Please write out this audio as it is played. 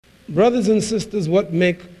Brothers and sisters, what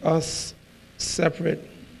make us separate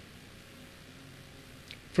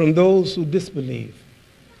from those who disbelieve?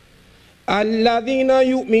 الَّذِينَ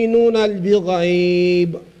يُؤْمِنُونَ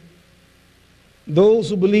الْبِغَيْبِ, those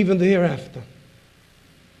who believe in the hereafter.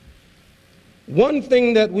 One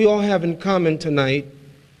thing that we all have in common tonight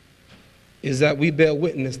is that we bear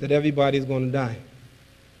witness that everybody's going to die.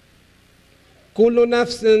 كُلُّ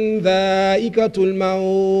نَفْسٍ ذَائِقَةُ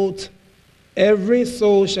الْمَوْتِ, every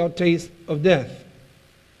soul shall taste of death.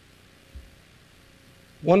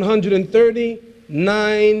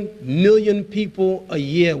 139 million people a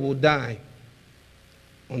year will die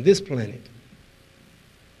on this planet.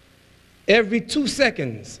 Every 2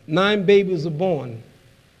 seconds, 9 babies are born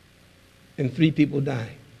and 3 people die.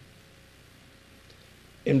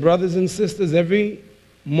 And brothers and sisters, every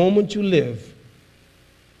moment you live,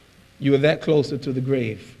 you are that closer to the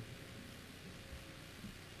grave.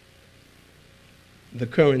 The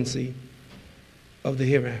currency of the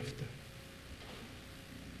hereafter.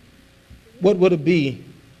 What would it be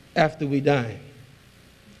after we die?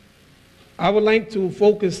 I would like to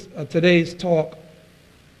focus today's talk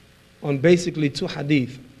on basically 2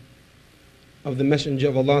 hadith of the Messenger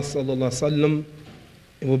of Allah sallallahu alaihi wasallam.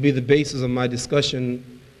 It will be the basis of my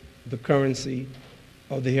discussion, the currency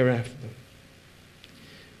of the hereafter.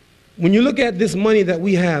 When you look at this money that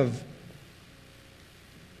we have,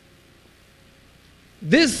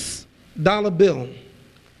 this dollar bill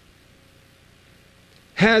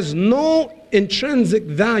has no intrinsic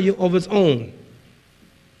value of its own.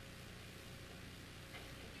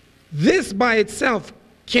 This by itself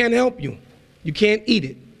can't help you. You can't eat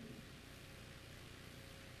it.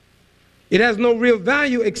 It has no real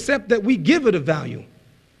value except that we give it a value.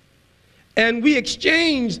 And we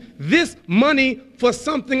exchange this money for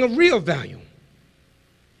something of real value.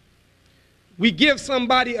 We give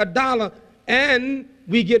somebody $1 and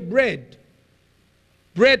we get bread.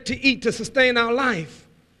 Bread to eat, to sustain our life.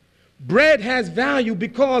 Bread has value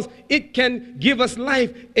because it can give us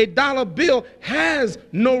life. A dollar bill has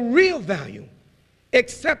no real value,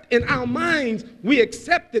 except in our minds we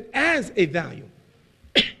accept it as a value.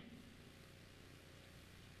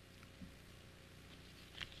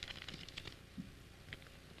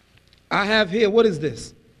 I have here, what is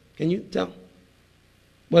this? Can you tell?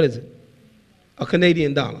 What is it? A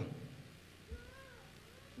Canadian dollar.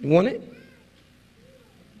 You want it?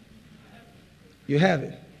 You have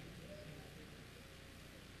it.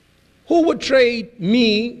 Who would trade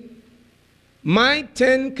me my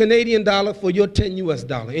 10 Canadian dollar for your 10 US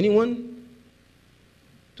dollar? Anyone?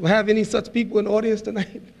 Do I have any such people in the audience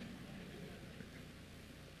tonight?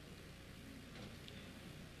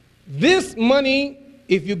 This money,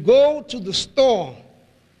 if you go to the store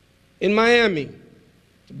in Miami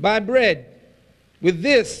to buy bread with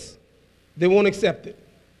this, they won't accept it.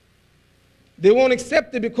 They won't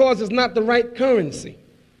accept it because it's not the right currency.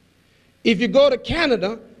 If you go to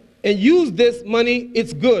Canada and use this money,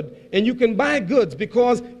 it's good. And you can buy goods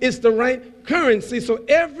because it's the right currency. So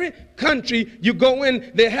every country you go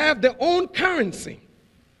in, they have their own currency.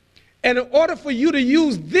 And in order for you to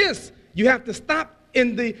use this, you have to stop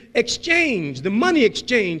in the exchange, the money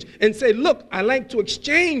exchange, and say, look, I like to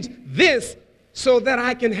exchange this so that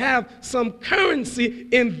I can have some currency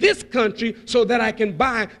in this country so that I can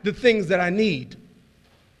buy the things that I need.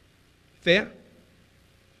 Fair?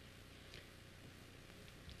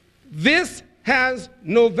 This has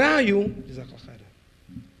no value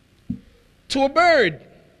to a bird.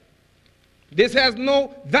 This has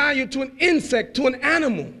no value to an insect, to an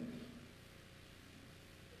animal.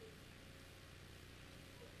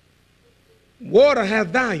 Water has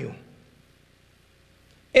value.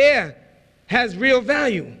 Air has real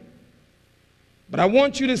value. But I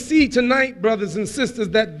want you to see tonight, brothers and sisters,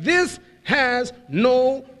 that this has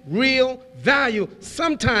no real value.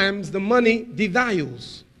 Sometimes the money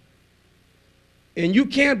devalues. And you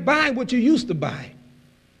can't buy what you used to buy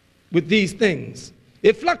with these things.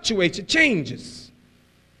 It fluctuates, it changes.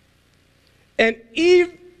 And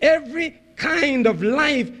every kind of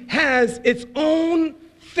life has its own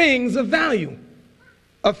things of value.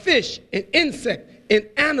 A fish, an insect, an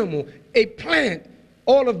animal, a plant,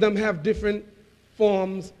 all of them have different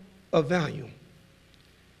forms of value.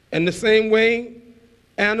 And the same way,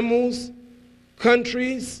 animals,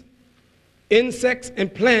 countries, insects,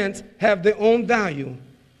 and plants have their own value.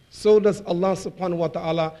 So does Allah subhanahu wa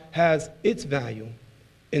ta'ala has its value.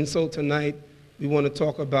 And so tonight, we want to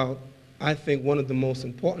talk about, I think, one of the most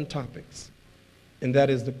important topics, and that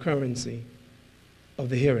is the currency of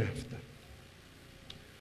the hereafter.